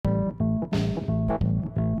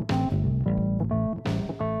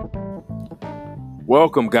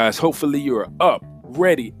Welcome, guys. Hopefully, you're up,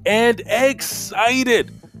 ready, and excited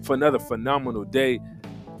for another phenomenal day.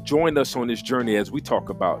 Join us on this journey as we talk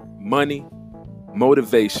about money,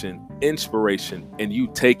 motivation, inspiration, and you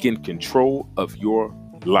taking control of your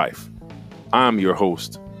life. I'm your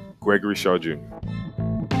host, Gregory Shaw Jr.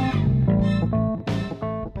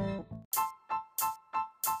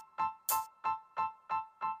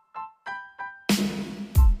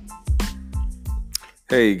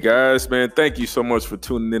 Hey guys, man, thank you so much for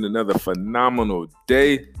tuning in. Another phenomenal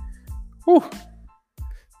day. Whew.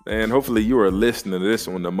 And hopefully you are listening to this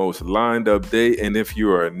on the most lined up day. And if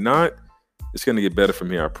you are not, it's going to get better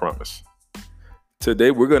from here, I promise.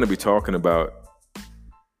 Today, we're going to be talking about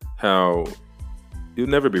how you'll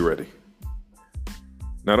never be ready.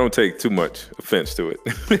 Now, don't take too much offense to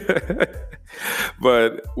it.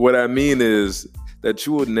 But what I mean is that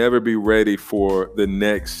you will never be ready for the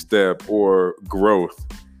next step or growth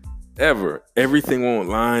ever. Everything won't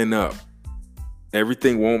line up.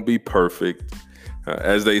 Everything won't be perfect.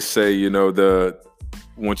 As they say,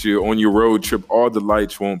 once you're on your road trip, all the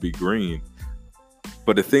lights won't be green.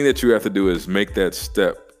 But the thing that you have to do is make that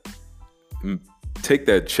step, take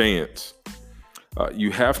that chance.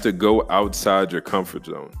 You have to go outside your comfort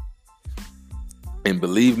zone. And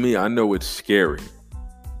believe me, I know it's scary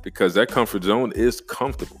because that comfort zone is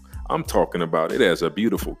comfortable. I'm talking about it as a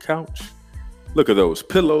beautiful couch. Look at those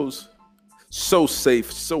pillows. So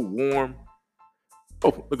safe, so warm.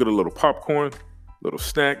 Oh, look at the little popcorn, little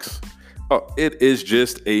snacks. Oh, it is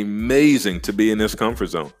just amazing to be in this comfort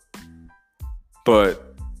zone.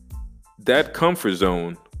 But that comfort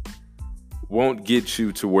zone won't get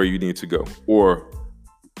you to where you need to go. Or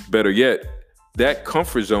better yet, that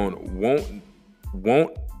comfort zone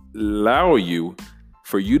won't allow you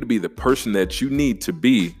for you to be the person that you need to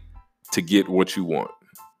be to get what you want.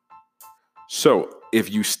 So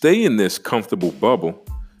if you stay in this comfortable bubble,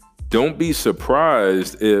 don't be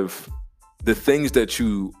surprised if the things that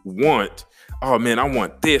you want, oh man, I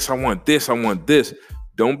want this, I want this, I want this.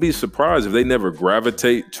 Don't be surprised if they never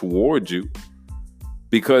gravitate towards you,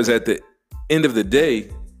 because at the end of the day,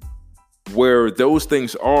 where those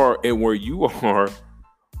things are and where you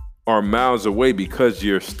are miles away because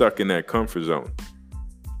you're stuck in that comfort zone.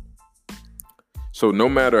 So no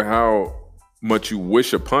matter how much you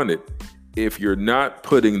wish upon it, if you're not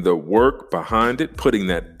putting the work behind it, putting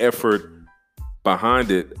that effort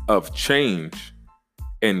behind it of change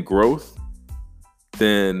and growth,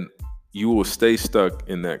 then you will stay stuck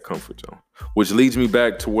in that comfort zone. Which leads me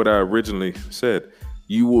back to what I originally said.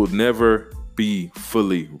 You will never be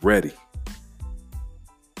fully ready.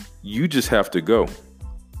 You just have to go.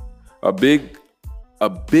 A big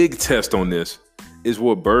test on this is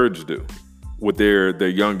what birds do with their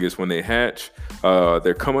youngest when they hatch.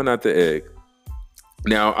 They're coming out the egg.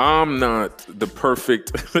 Now, I'm not the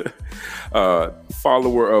perfect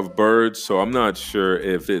follower of birds, so I'm not sure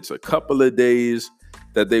if it's a couple of days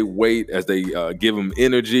that they wait as they give them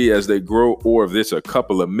energy as they grow, or if it's a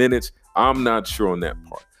couple of minutes. I'm not sure on that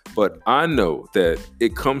part. But I know that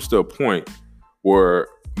it comes to a point where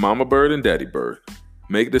mama bird and daddy bird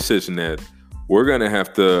make a decision that we're going to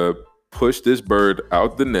have to push this bird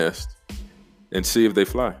out the nest and see if they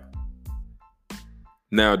fly.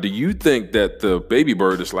 Now, do you think that the baby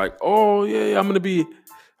bird is like, oh, yeah,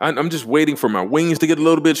 I'm just waiting for my wings to get a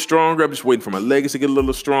little bit stronger. I'm just waiting for my legs to get a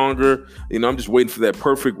little stronger. I'm just waiting for that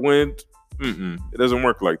perfect wind. It doesn't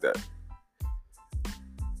work like that.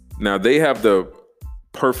 Now, they have the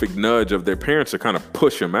perfect nudge of their parents to kind of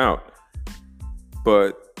push them out.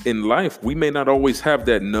 But in life, we may not always have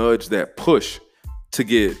that nudge, that push to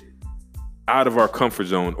get out of our comfort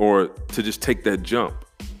zone or to just take that jump.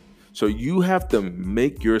 So you have to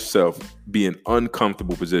make yourself be in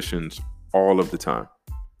uncomfortable positions all of the time,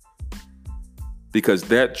 because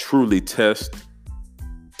that truly tests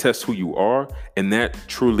who you are, and that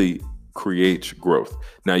truly creates growth.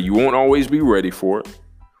 Now, you won't always be ready for it,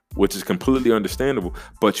 which is completely understandable,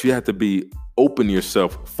 but you have to be open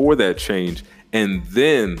yourself for that change and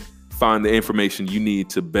then find the information you need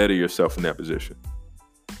to better yourself in that position.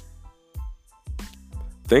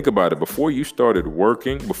 Think about it. Before you started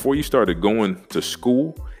working, before you started going to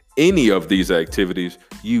school, any of these activities,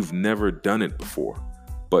 you've never done it before.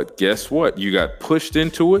 But guess what? You got pushed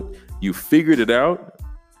into it. You figured it out,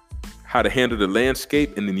 how to handle the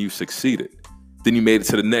landscape, and then you succeeded. Then you made it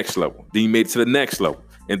to the next level. Then you made it to the next level.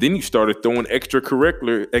 And then you started throwing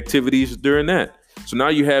extracurricular activities during that. So now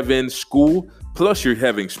you have in school, plus you're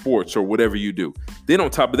having sports or whatever you do. Then on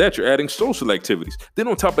top of that, you're adding social activities. Then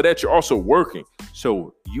on top of that, you're also working.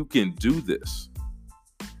 So you can do this.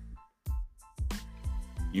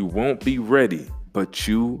 You won't be ready, but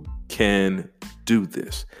you can do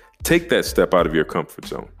this. Take that step out of your comfort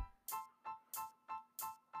zone.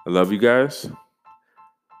 I love you guys.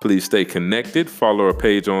 Please stay connected. Follow our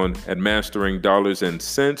page at Mastering Dollars and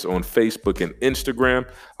Cents on Facebook and Instagram.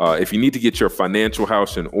 If you need to get your financial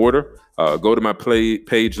house in order, go to my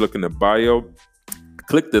page, look in the bio,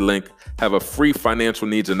 click the link, have a free financial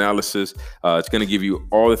needs analysis. It's going to give you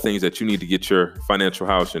all the things that you need to get your financial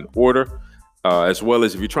house in order, as well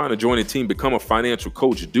as if you're trying to join a team, become a financial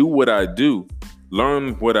coach, do what I do.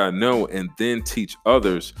 Learn what I know and then teach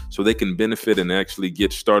others so they can benefit and actually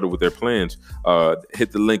get started with their plans.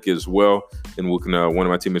 Hit the link as well, and one of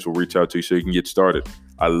my teammates will reach out to you so you can get started.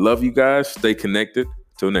 I love you guys. Stay connected.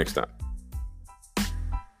 Till next time.